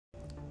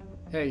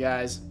Hey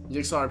guys,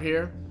 Yxlarb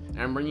here,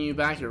 and I'm bringing you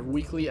back your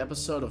weekly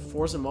episode of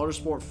Forza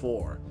Motorsport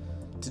 4.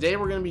 Today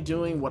we're going to be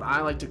doing what I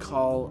like to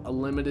call a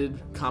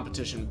limited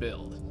competition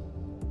build.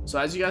 So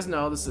as you guys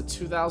know, this is a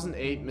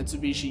 2008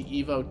 Mitsubishi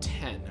Evo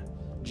 10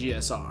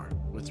 GSR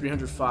with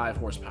 305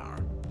 horsepower.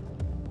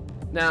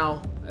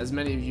 Now, as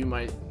many of you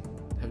might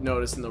have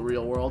noticed in the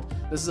real world,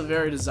 this is a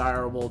very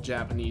desirable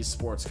Japanese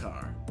sports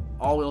car.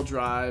 All-wheel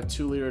drive,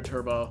 2-liter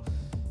turbo,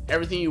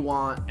 everything you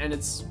want, and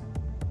it's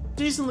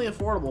decently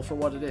affordable for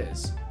what it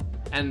is.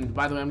 And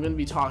by the way, I'm going to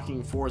be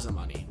talking Forza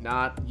money,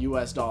 not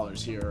US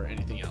dollars here or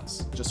anything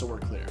else, just so we're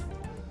clear.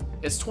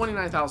 It's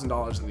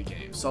 $29,000 in the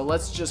game, so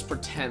let's just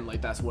pretend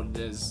like that's what it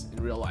is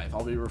in real life.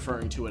 I'll be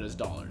referring to it as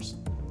dollars.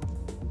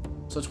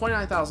 So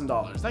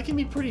 $29,000, that can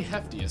be pretty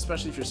hefty,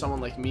 especially if you're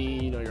someone like me,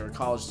 you know, you're a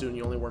college student,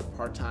 you only work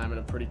part-time at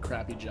a pretty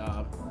crappy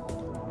job.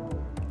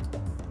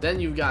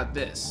 Then you've got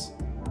this,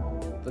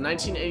 the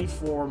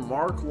 1984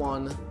 Mark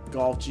I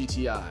Golf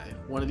GTI,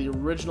 one of the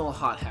original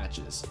hot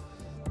hatches.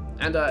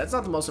 And it's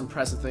not the most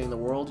impressive thing in the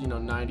world, you know,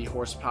 90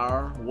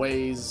 horsepower,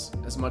 weighs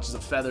as much as a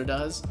feather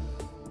does.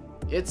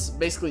 It's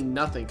basically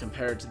nothing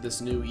compared to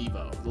this new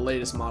Evo, the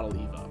latest model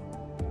Evo.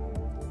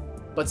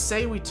 But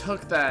say we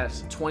took that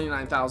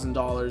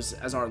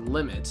 $29,000 as our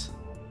limit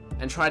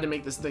and tried to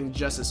make this thing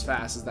just as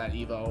fast as that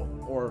Evo,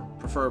 or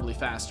preferably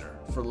faster,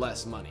 for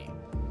less money.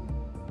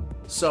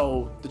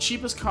 So the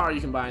cheapest car you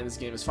can buy in this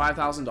game is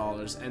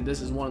 $5,000, and this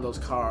is one of those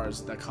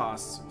cars that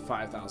costs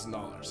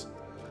 $5,000.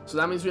 So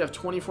that means we have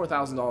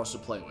 $24,000 to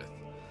play with.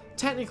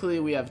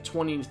 Technically, we have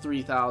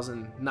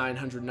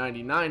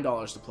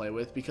 $23,999 to play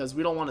with because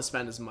we don't want to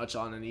spend as much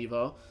on an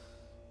Evo.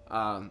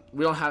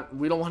 We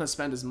don't want to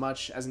spend as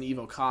much as an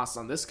Evo costs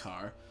on this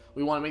car.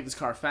 We want to make this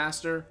car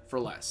faster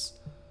for less.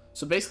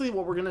 So basically,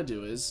 what we're gonna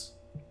do is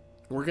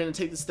we're gonna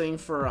take this thing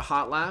for a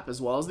hot lap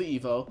as well as the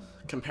Evo,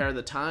 compare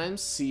the times,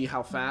 see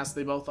how fast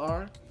they both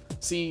are,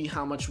 see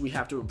how much we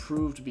have to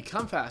improve to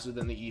become faster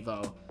than the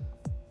Evo,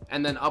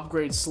 and then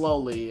upgrade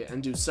slowly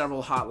and do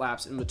several hot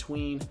laps in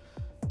between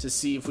to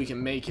see if we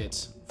can make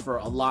it for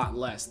a lot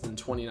less than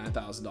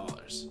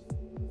 $29,000.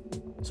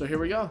 So here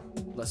we go.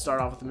 Let's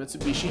start off with the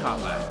Mitsubishi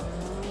hot lap.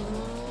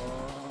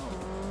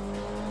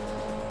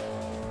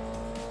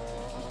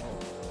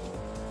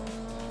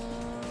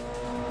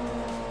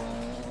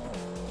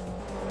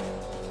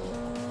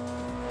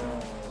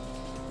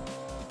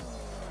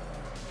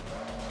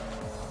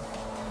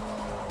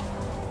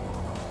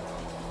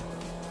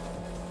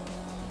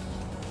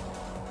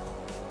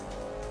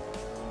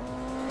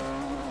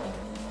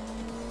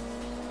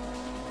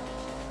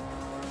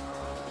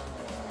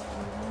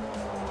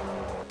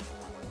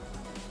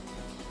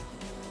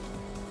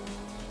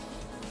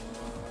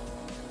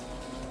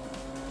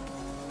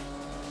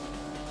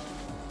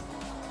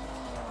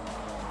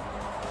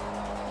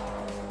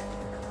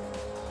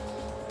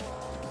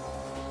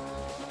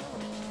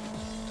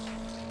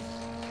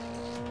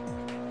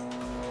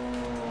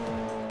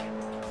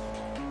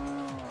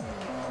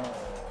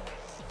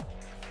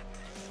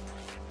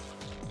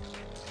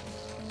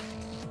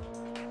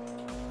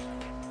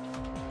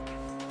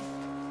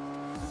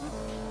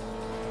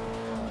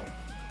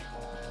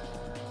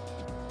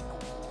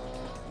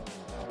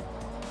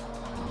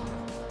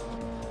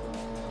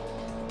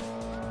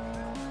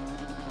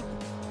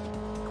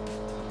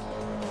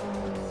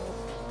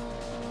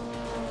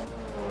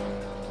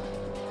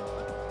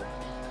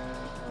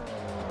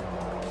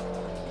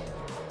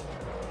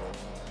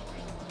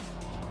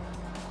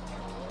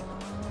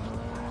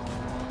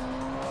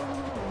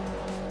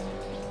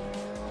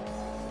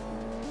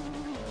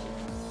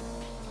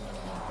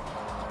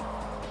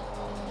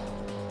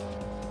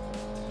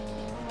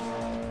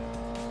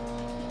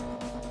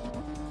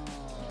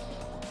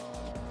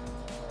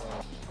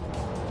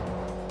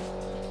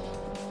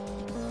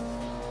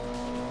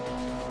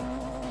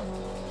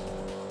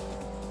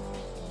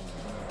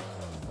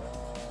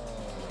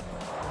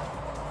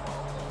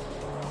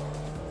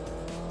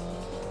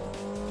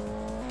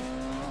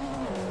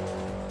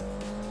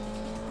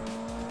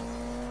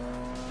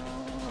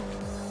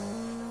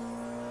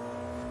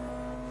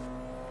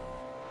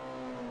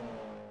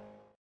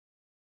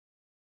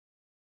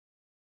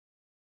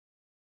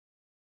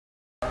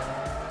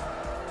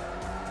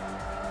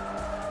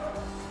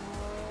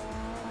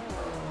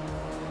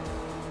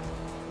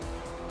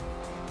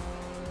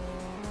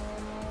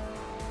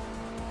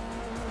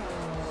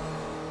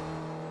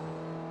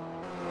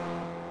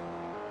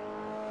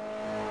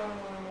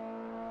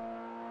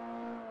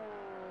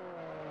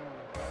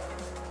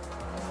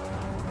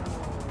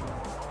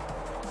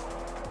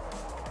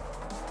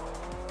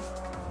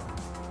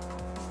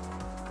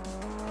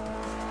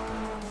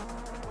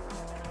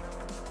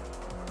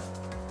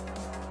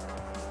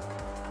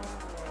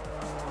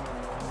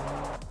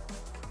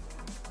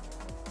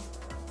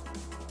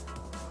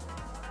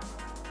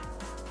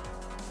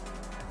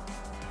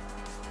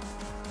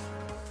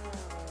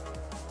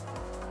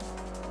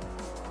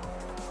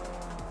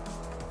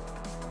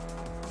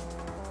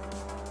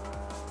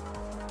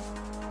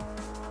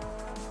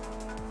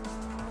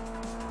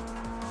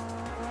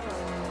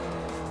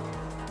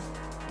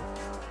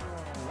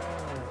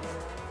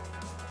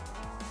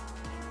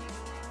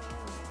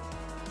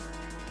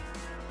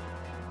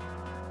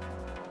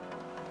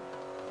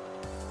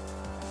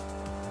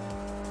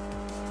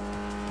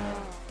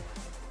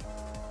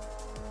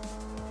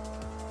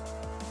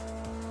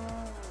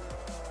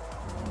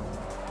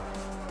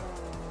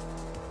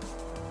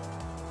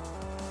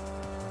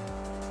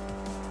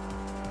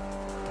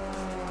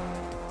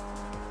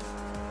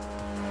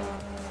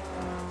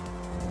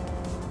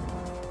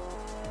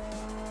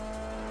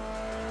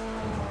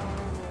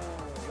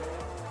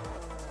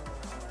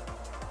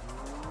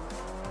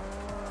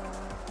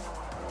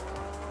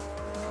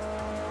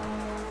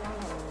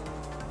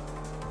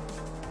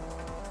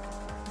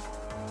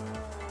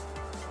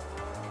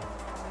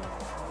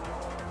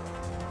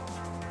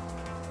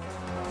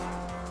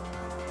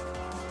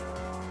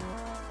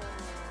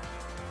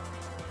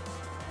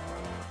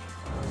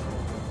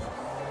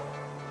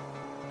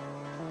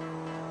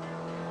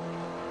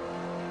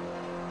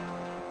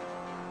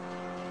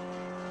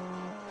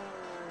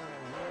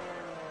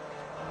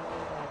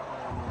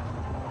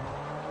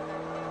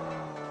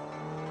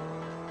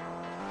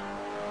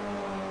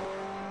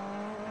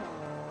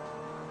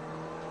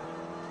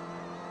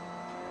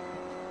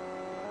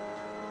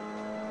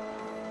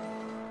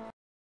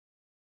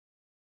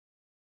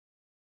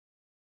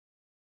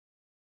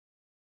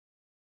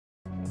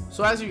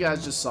 So as you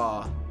guys just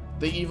saw,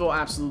 the Evo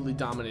absolutely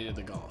dominated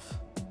the Golf.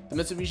 The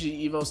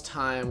Mitsubishi Evo's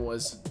time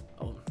was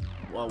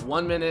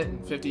 1 minute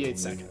and 58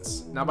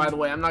 seconds. Now, by the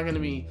way, I'm not going to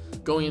be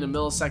going into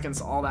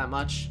milliseconds all that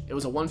much. It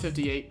was a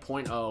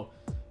 158.0.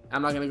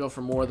 I'm not going to go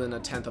for more than a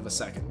tenth of a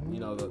second. You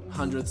know, the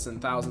hundredths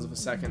and thousands of a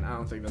second, I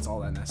don't think that's all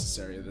that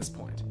necessary at this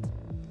point.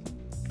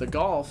 The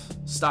Golf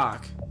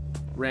stock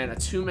ran a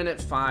 2 minute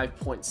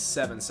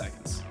 5.7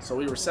 seconds. So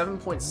we were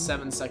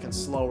 7.7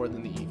 seconds slower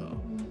than the Evo.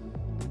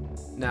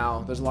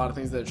 Now, there's a lot of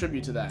things that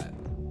attribute to that,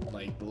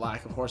 like the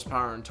lack of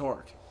horsepower and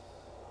torque.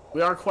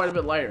 We are quite a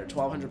bit lighter,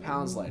 1,200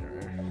 pounds lighter,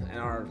 and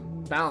our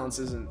balance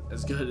isn't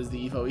as good as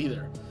the Evo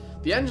either.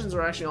 The engines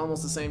are actually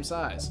almost the same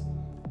size,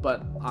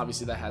 but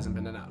obviously that hasn't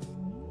been enough.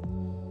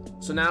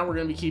 So now we're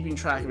going to be keeping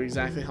track of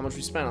exactly how much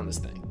we spent on this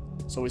thing.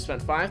 So we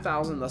spent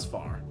 $5,000 thus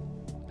far,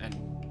 and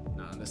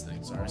not on this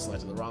thing, sorry, I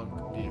selected the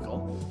wrong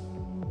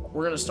vehicle.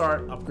 We're going to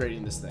start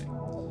upgrading this thing.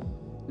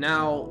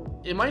 Now,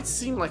 it might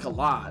seem like a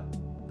lot,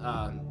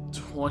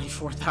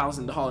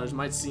 $24,000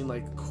 might seem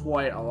like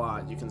quite a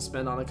lot you can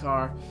spend on a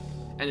car,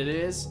 and it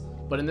is,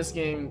 but in this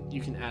game you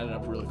can add it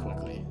up really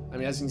quickly. I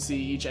mean, as you can see,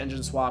 each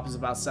engine swap is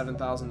about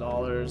 $7,000,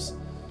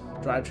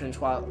 drivetrain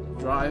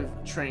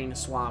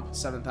swap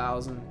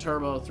 $7,000,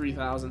 turbo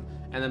 $3,000,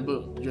 and then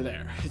boom, you're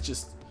there. It's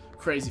just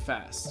crazy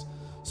fast.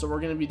 So we're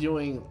going to be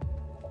doing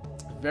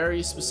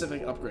very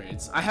specific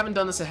upgrades. I haven't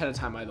done this ahead of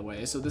time, by the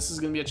way, so this is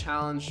going to be a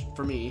challenge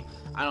for me.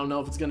 I don't know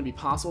if it's going to be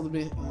possible to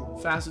be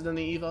faster than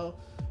the Evo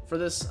for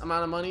this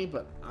amount of money,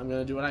 but I'm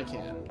going to do what I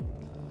can.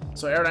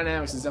 So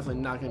aerodynamics is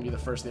definitely not going to be the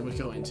first thing we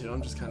go into.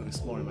 I'm just kind of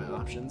exploring my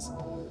options.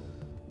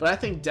 But I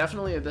think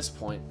definitely at this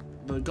point,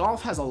 the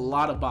Golf has a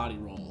lot of body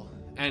roll,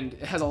 and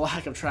it has a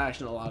lack of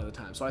traction a lot of the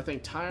time. So I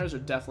think tires are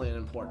definitely an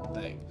important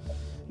thing.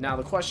 Now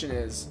the question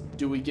is,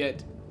 do we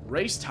get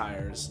race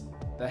tires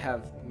that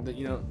have,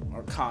 you know,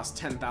 or cost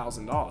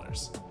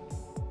 $10,000?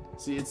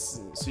 See,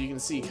 so you can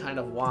see kind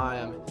of why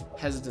I'm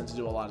hesitant to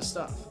do a lot of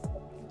stuff.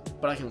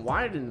 But I can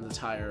widen the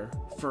tire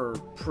for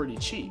pretty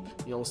cheap.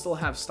 You know, we'll still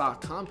have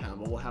stock compound,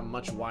 but we'll have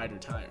much wider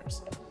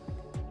tires.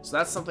 So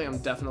that's something I'm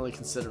definitely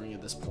considering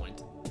at this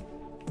point.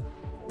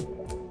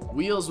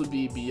 Wheels would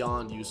be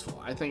beyond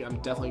useful. I think I'm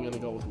definitely going to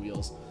go with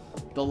wheels.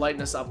 They'll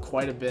lighten us up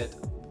quite a bit.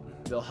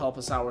 They'll help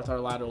us out with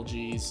our lateral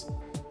Gs,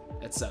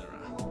 etc.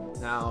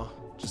 Now,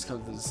 just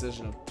comes the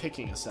decision of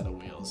picking a set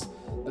of wheels.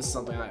 This is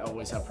something I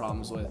always have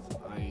problems with.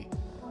 I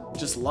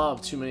just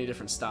love too many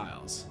different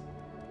styles.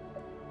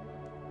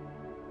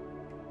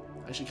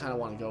 I actually kind of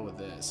want to go with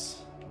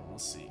this. We'll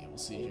see. We'll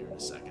see here in a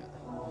second.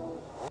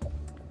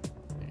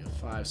 Maybe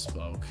a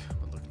 5-spoke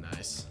would look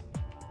nice.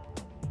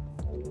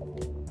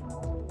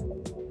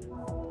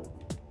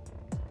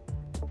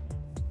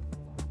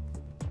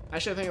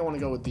 Actually, I think I want to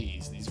go with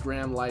these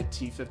Graham Light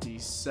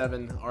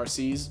T57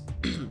 RCs,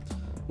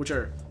 which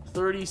are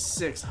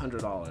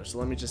 $3,600. So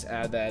let me just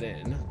add that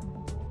in,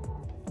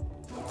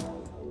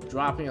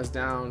 dropping us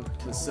down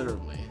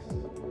considerably.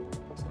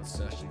 So let's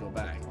actually go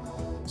back.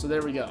 So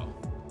there we go.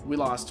 We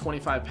lost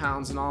 25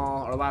 pounds in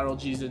all. Our lateral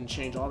Gs didn't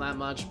change all that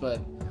much, but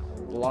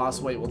the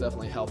lost weight will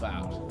definitely help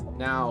out.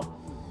 Now,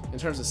 in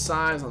terms of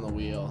size on the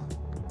wheel,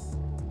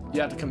 you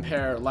have to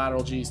compare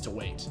lateral Gs to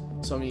weight.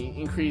 So I mean,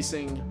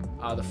 increasing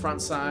the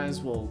front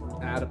size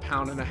will add 1.5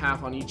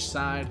 pounds on each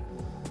side,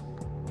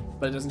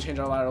 but it doesn't change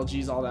our lateral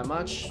Gs all that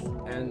much.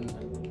 And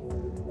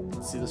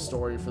let's see the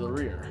story for the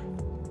rear.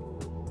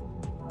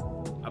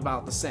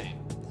 About the same.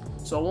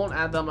 So it won't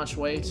add that much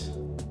weight,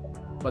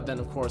 but then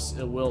of course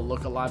it will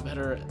look a lot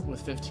better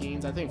with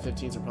 15s. I think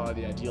 15s are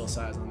probably the ideal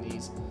size on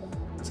these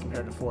as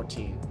compared to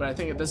 14. But I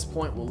think at this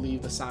point we'll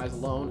leave the size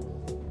alone.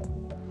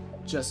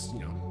 Just,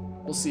 you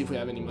know, we'll see if we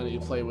have any money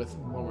to play with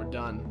when we're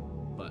done,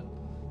 but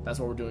that's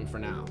what we're doing for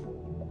now.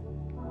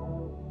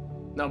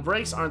 Now,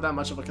 brakes aren't that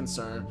much of a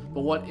concern,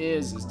 but what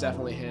is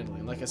definitely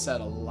handling. Like I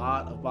said, a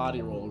lot of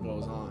body roll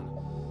goes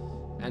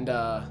on. And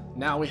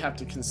now we have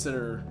to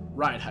consider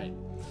ride height.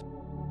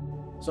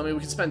 So I mean,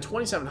 we can spend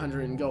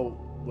 $2,700 and go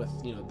with,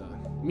 you know, the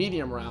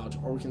medium route,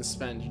 or we can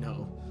spend, you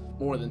know,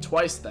 more than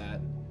twice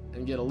that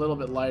and get a little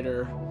bit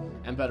lighter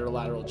and better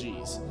lateral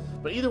Gs.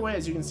 But either way,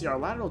 as you can see, our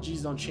lateral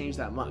Gs don't change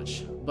that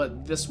much,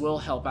 but this will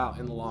help out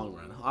in the long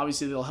run.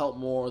 Obviously, they'll help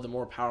more the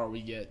more power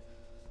we get,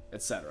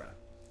 etc.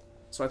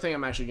 So I think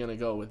I'm actually going to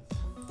go with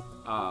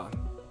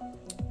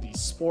the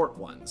sport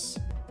ones.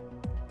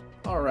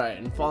 Alright,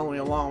 and following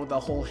along with the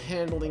whole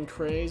handling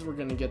craze, we're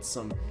going to get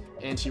some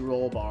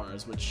anti-roll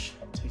bars, which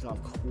take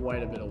off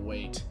quite a bit of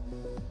weight.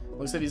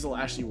 Looks like these will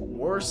actually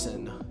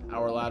worsen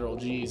our lateral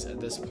Gs at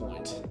this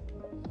point.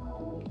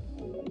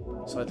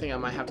 So I think I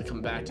might have to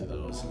come back to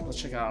those. Let's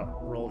check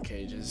out roll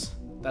cages.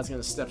 That's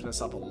going to stiffen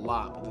us up a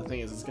lot, but the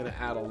thing is, it's going to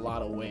add a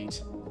lot of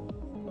weight.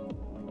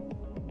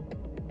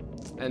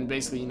 And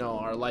basically, you know,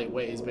 our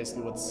lightweight is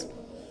basically what's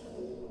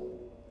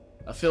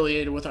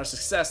affiliated with our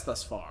success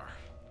thus far.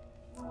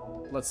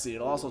 Let's see,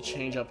 it'll also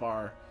change up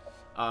our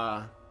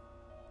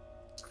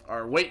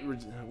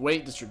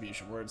weight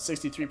distribution. We're at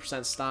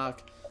 63%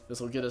 stock. This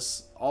will get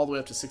us all the way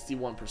up to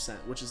 61%,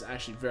 which is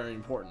actually very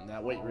important.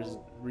 That weight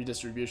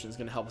redistribution is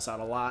going to help us out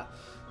a lot.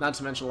 Not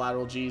to mention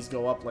lateral G's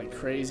go up like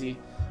crazy.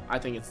 I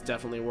think it's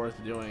definitely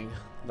worth doing.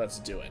 Let's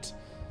do it.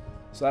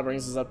 So that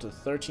brings us up to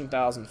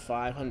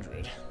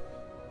 13,500.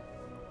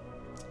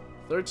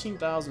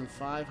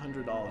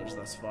 $13,500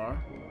 thus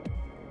far.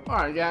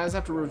 Alright guys,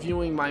 after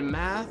reviewing my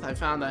math, I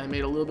found I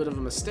made a little bit of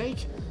a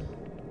mistake.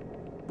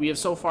 We have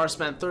so far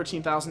spent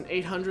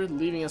 $13,800,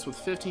 leaving us with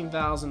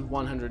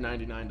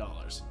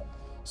 $15,199.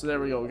 So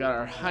there we go, we got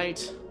our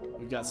height,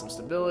 we've got some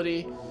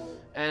stability,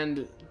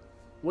 and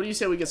what do you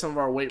say we get some of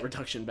our weight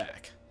reduction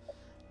back?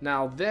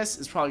 Now this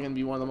is probably going to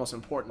be one of the most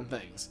important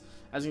things.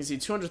 As you can see,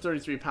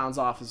 233 pounds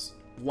off is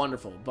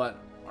wonderful, but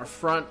our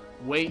front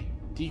weight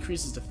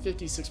decreases to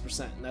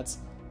 56%, and that's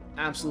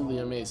absolutely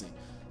amazing.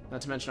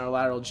 Not to mention our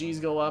lateral G's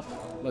go up.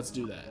 Let's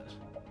do that.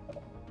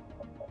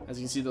 As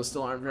you can see, those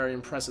still aren't very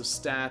impressive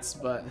stats,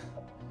 but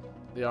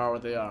they are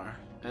what they are.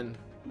 And,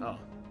 oh,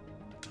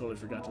 totally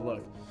forgot to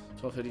look.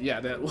 1250, yeah,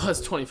 that was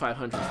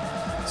 2,500.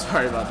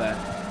 Sorry about that.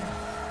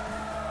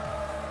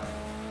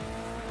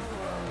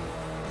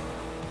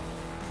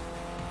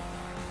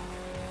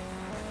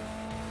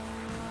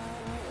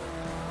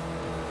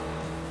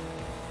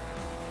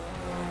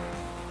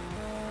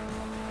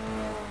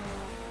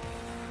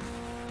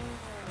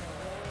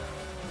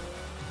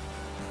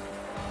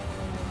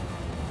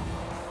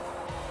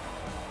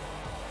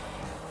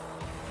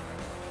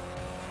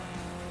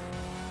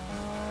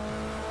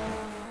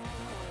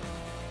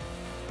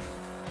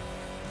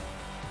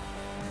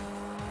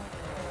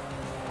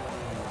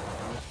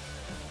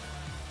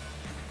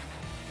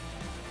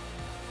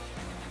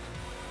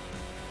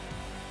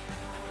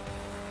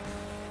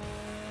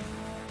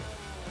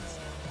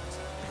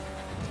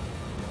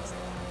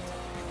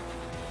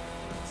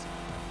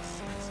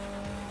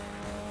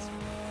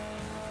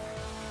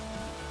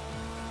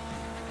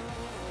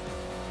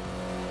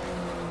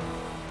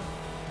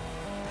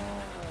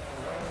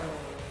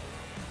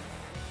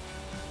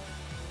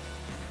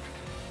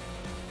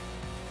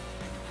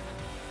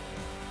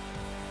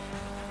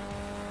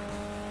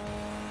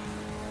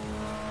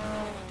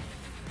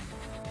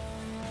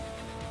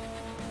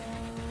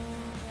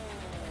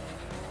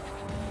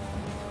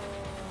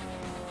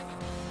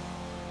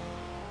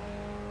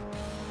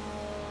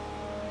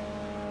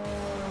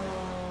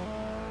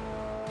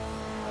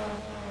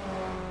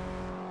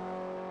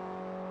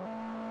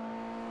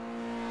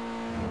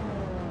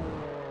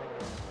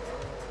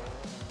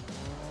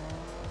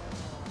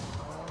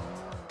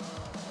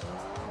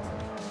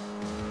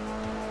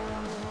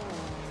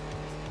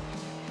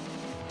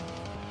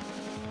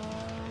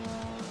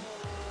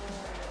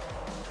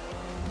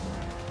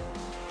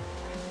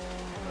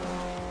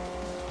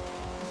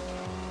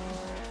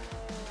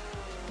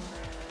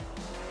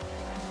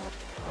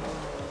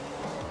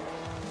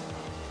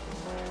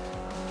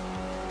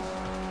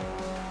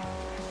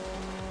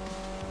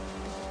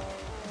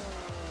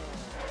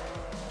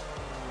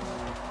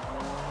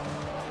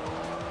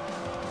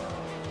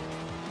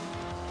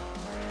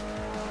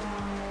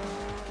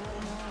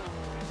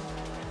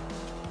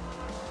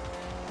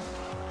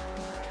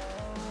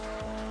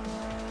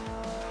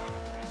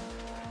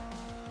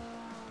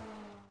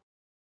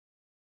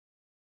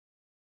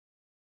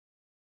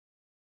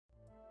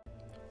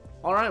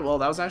 Alright, well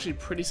that was actually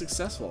pretty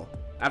successful.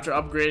 After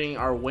upgrading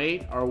our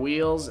weight, our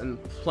wheels,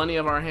 and plenty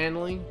of our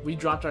handling, we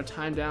dropped our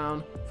time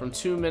down from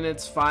 2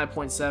 minutes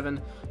 5.7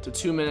 to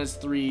 2 minutes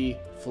 3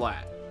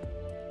 flat.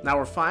 Now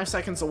we're 5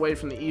 seconds away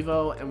from the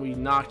Evo, and we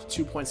knocked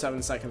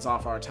 2.7 seconds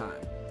off our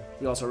time.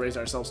 We also raised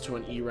ourselves to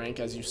an E rank,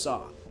 as you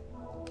saw.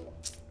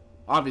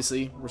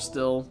 Obviously, we're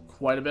still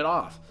quite a bit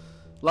off.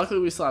 Luckily,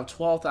 we still have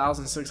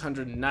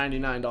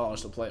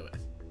 $12,699 to play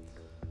with.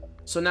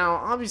 So now,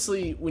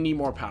 obviously, we need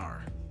more power.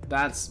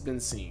 That's been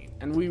seen,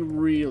 and we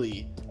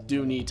really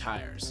do need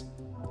tires.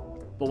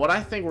 But what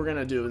I think we're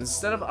gonna do,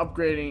 instead of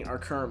upgrading our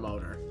current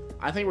motor,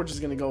 I think we're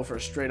just gonna go for a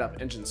straight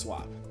up engine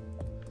swap.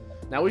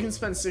 Now we can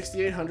spend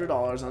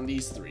 $6,800 on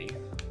these three,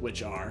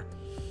 which are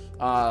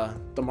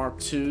the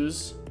Mark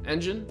II's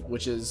engine,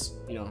 which is,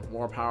 you know,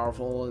 more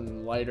powerful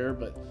and lighter,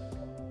 but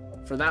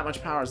for that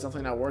much power it's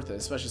definitely not worth it,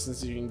 especially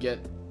since you can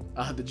get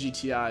the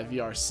GTI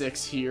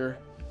VR6 here,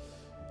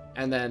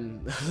 and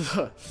then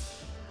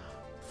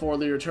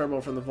 4-liter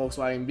turbo from the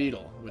Volkswagen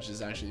Beetle, which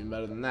is actually even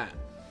better than that.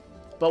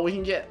 But we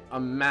can get a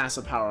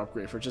massive power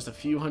upgrade for just a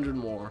few hundred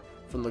more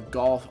from the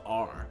Golf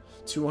R,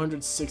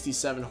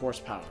 267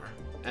 horsepower,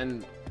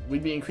 and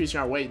we'd be increasing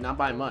our weight not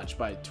by much,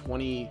 by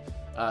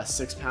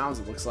 26 pounds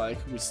it looks like.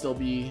 We'd still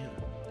be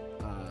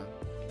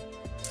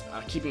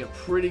keeping a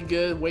pretty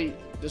good weight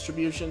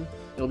distribution.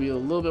 It'll be a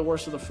little bit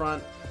worse to the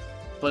front,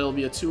 but it'll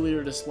be a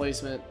 2-liter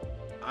displacement.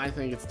 I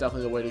think it's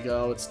definitely the way to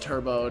go. It's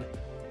turboed.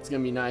 It's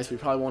going to be nice. We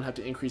probably won't have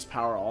to increase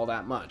power all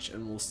that much,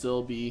 and we'll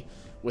still be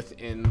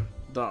within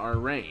our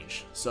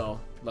range. So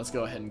let's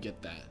go ahead and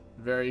get that.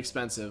 Very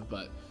expensive,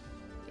 but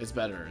it's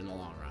better in the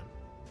long run.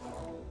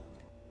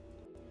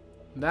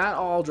 That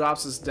all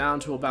drops us down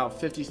to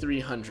about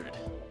 5,300,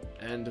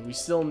 and we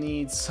still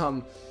need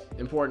some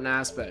important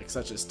aspects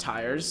such as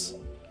tires.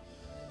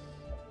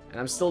 And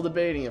I'm still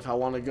debating if I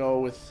want to go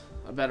with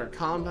a better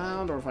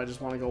compound or if I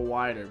just want to go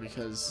wider,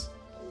 because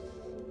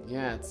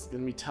yeah, it's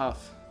gonna be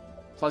tough.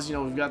 Plus, you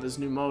know, we've got this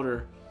new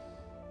motor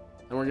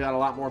and we're got a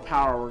lot more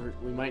power.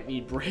 We might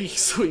need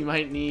brakes. We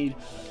might need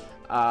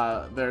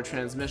better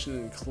transmission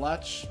and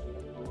clutch.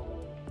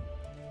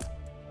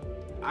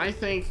 I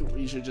think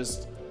we should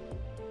just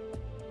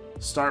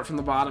start from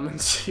the bottom and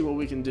see what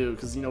we can do,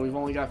 because, you know, we've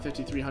only got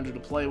 5,300 to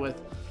play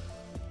with.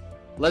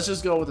 Let's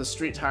just go with a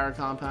street tire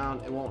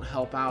compound. It won't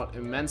help out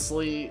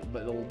immensely,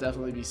 but it'll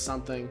definitely be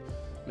something.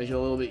 Make it a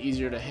little bit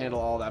easier to handle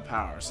all that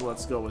power. So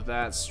let's go with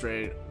that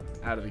straight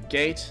out of the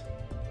gate.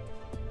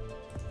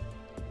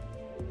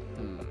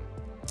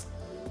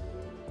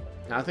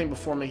 Now I think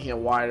before making it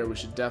wider, we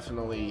should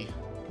definitely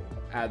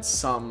add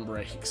some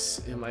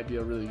brakes. It might be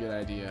a really good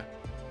idea.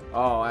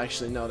 Oh,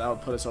 actually, no, that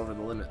would put us over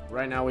the limit.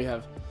 Right now we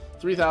have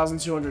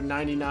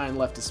 $3,299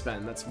 left to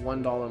spend. That's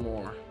 $1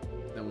 more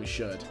than we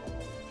should.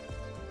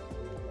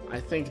 I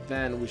think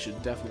then we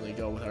should definitely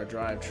go with our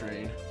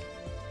drivetrain.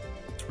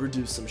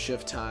 Reduce some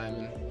shift time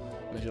and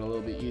make it a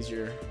little bit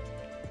easier.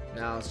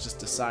 Now it's just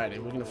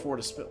deciding. We can afford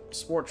a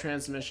sport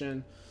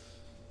transmission.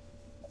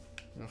 We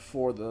can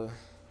afford the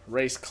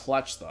race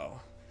clutch though.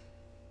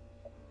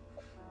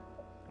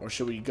 Or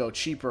should we go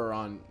cheaper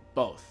on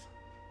both?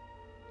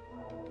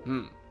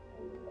 If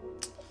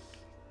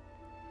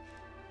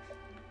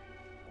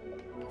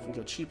we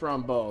go cheaper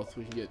on both,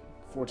 we can get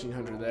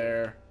 1,400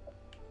 there,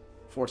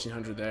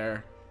 1,400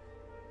 there.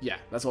 Yeah,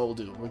 that's what we'll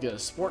do. We'll get a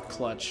sport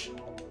clutch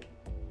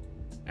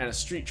and a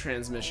street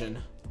transmission.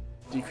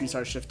 Decrease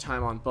our shift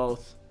time on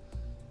both,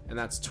 and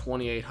that's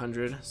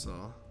 2,800.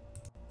 So,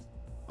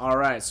 all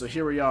right. So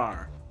here we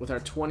are with our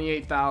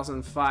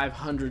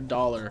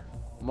 $28,500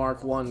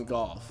 Mark I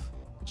Golf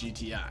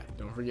GTI.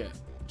 Don't forget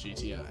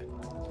GTI.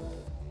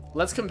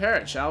 Let's compare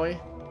it, shall we?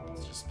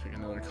 Let's just pick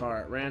another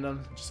car at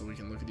random, just so we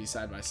can look at these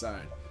side by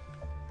side.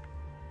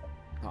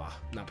 Ah,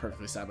 not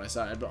perfectly side by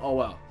side, but oh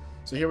well.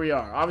 So here we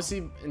are.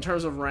 Obviously, in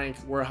terms of rank,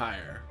 we're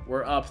higher.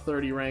 We're up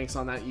 30 ranks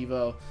on that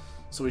Evo,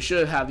 so we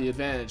should have the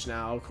advantage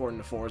now, according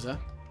to Forza.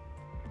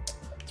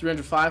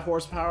 305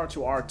 horsepower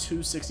to our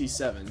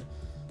 267.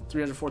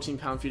 314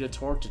 pound-feet of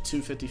torque to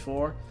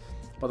 254.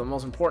 But the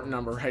most important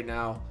number right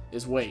now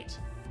is weight.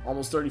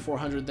 Almost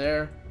 3,400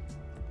 there.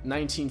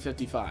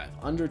 1955.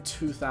 Under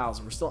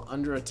 2,000. We're still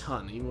under a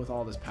ton, even with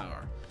all this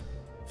power.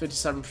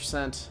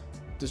 57%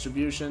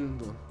 distribution.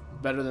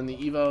 Better than the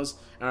Evos,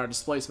 and our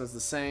displacement's the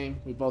same.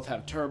 We both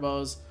have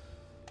turbos.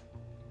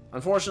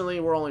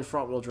 Unfortunately, we're only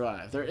front-wheel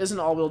drive. There is an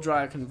all-wheel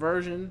drive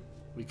conversion.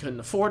 We couldn't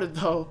afford it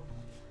though.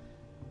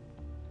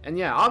 And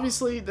yeah,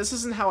 obviously, this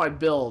isn't how I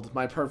build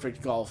my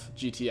perfect Golf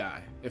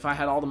GTI. If I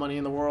had all the money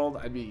in the world,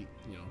 I'd be,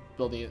 you know,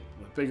 building it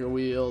with bigger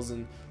wheels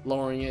and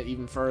lowering it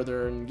even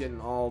further and getting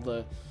all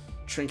the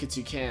trinkets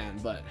you can.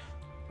 But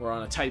we're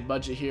on a tight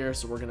budget here,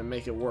 so we're gonna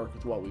make it work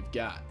with what we've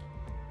got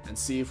and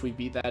see if we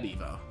beat that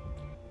Evo.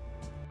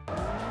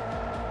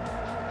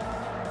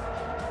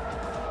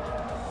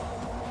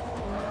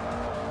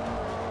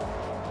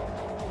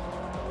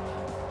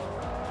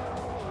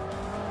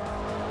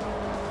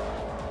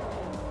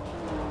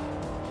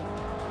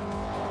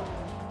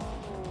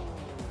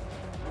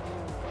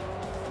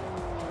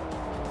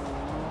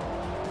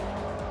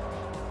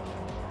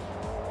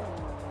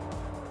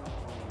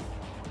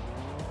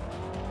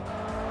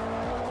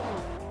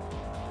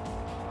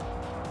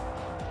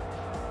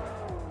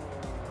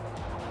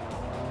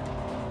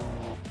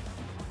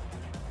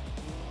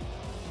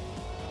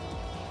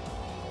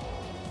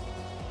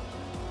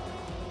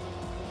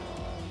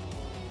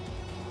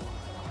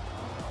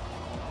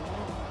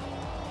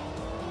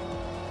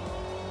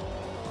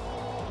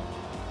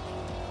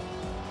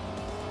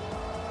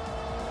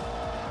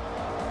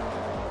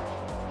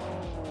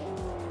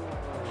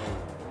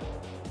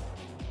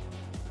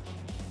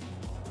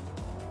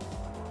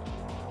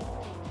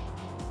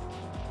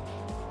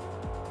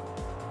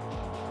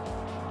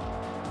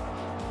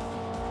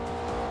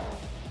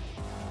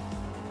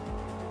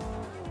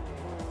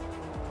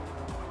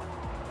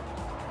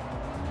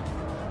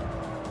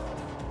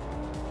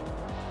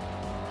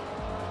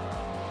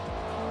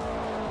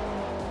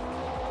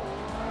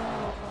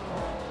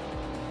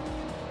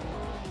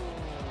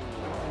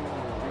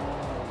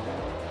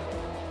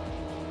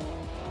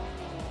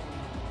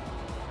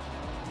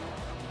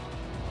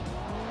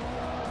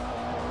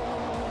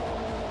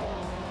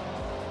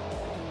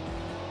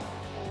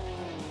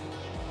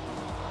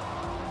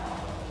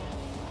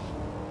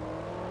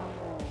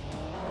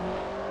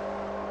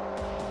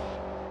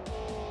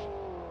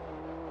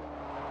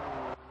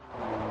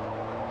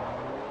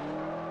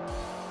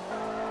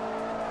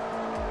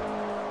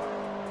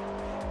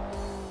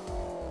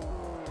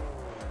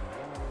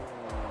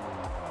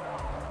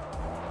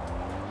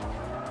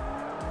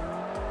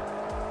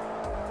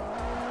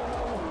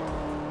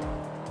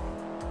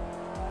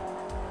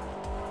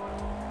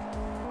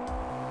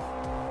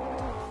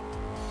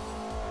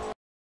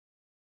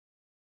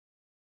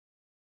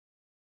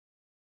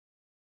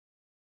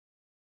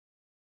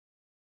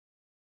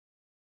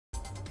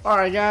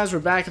 Alright guys, we're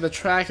back at the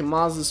track at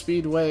Mazda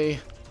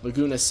Speedway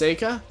Laguna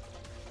Seca.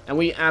 and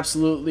we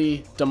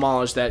absolutely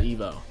demolished that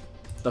Evo.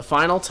 The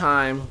final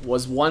time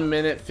was 1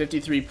 minute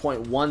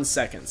 53.1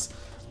 seconds,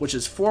 which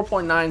is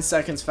 4.9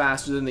 seconds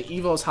faster than the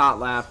Evo's hot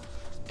lap,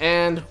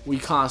 and we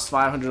cost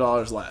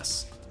 $500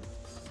 less.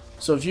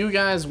 So if you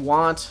guys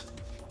want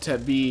to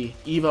be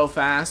Evo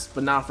fast,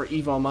 but not for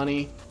Evo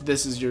money,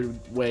 this is your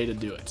way to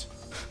do it.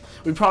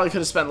 We probably could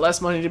have spent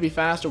less money to be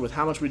faster with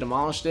how much we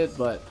demolished it,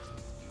 but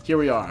here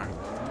we are.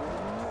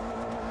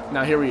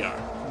 Now here we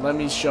are. Let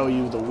me show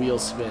you the wheel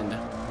spin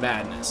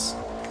madness.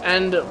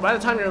 And by the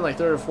time you're in like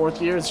 3rd or 4th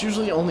gear, it's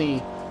usually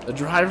only the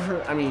driver,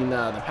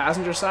 the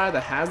passenger side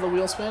that has the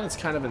wheel spin. It's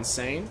kind of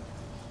insane,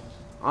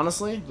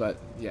 honestly, but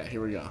yeah,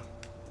 here we go.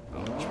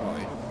 Oh, should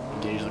probably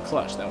engage the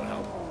clutch, that would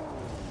help.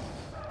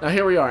 Now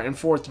here we are in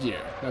 4th gear.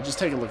 Now just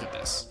take a look at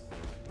this.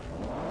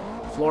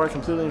 Floor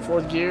completely in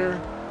 4th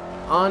gear.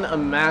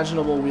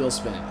 Unimaginable wheel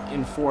spin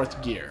in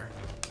 4th gear.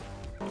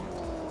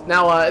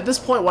 Now at this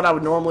point, what I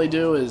would normally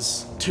do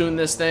is tune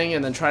this thing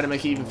and then try to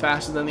make it even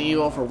faster than the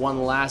Evo for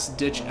one last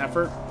ditch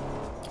effort.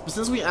 But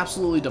since we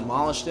absolutely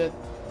demolished it,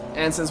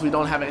 and since we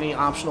don't have any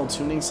optional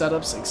tuning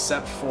setups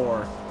except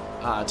for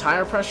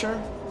tire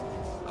pressure,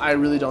 I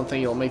really don't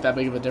think it'll make that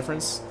big of a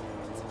difference.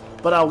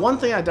 But one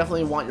thing I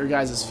definitely want your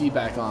guys'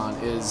 feedback on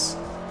is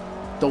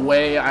the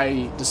way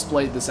I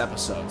displayed this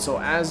episode. So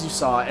as you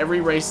saw,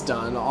 every race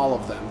done, all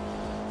of them,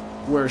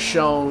 were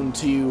shown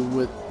to you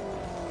with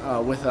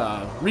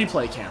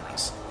replay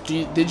cameras.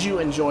 Did you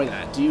enjoy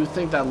that? Do you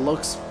think that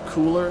looks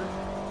cooler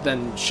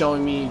than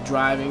showing me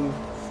driving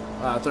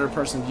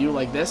 3rd-person view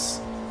like this?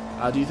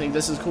 Do you think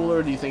this is cooler,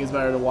 or do you think it's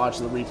better to watch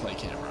the replay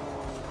camera?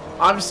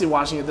 Obviously,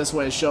 watching it this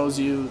way shows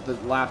you the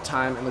lap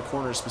time in the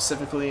corner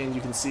specifically, and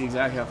you can see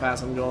exactly how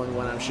fast I'm going,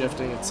 when I'm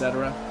shifting,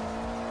 etc.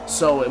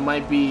 So it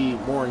might be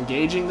more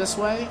engaging this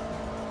way.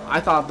 I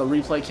thought the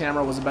replay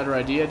camera was a better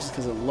idea just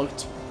because it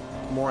looked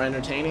more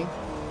entertaining.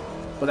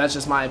 But that's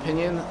just my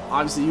opinion.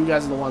 Obviously, you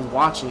guys are the ones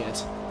watching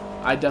it.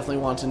 I definitely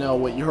want to know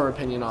what your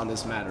opinion on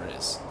this matter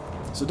is.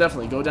 So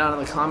definitely go down in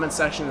the comment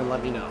section and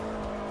let me know.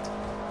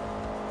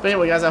 But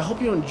anyway, guys, I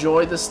hope you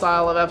enjoyed this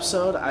style of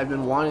episode. I've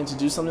been wanting to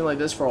do something like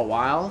this for a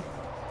while.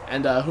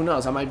 And who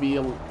knows, I might be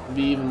able to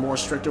be even more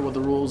stricter with the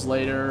rules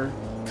later,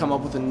 come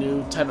up with a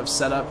new type of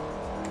setup.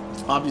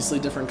 Obviously,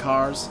 different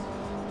cars.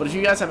 But if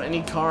you guys have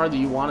any car that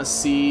you want to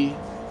see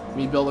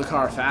me build a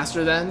car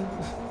faster than,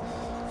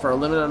 for a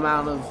limited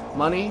amount of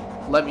money,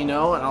 let me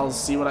know and I'll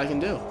see what I can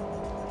do.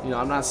 You know,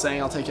 I'm not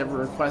saying I'll take every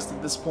request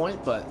at this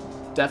point, but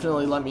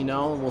definitely let me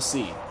know and we'll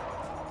see.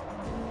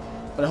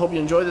 But I hope you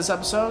enjoyed this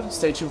episode.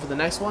 Stay tuned for the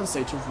next one.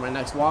 Stay tuned for my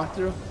next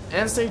walkthrough.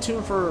 And stay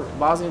tuned for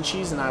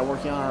Bosniancheese and I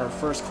working on our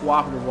first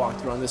cooperative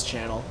walkthrough on this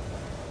channel.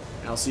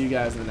 And I'll see you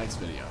guys in the next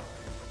video.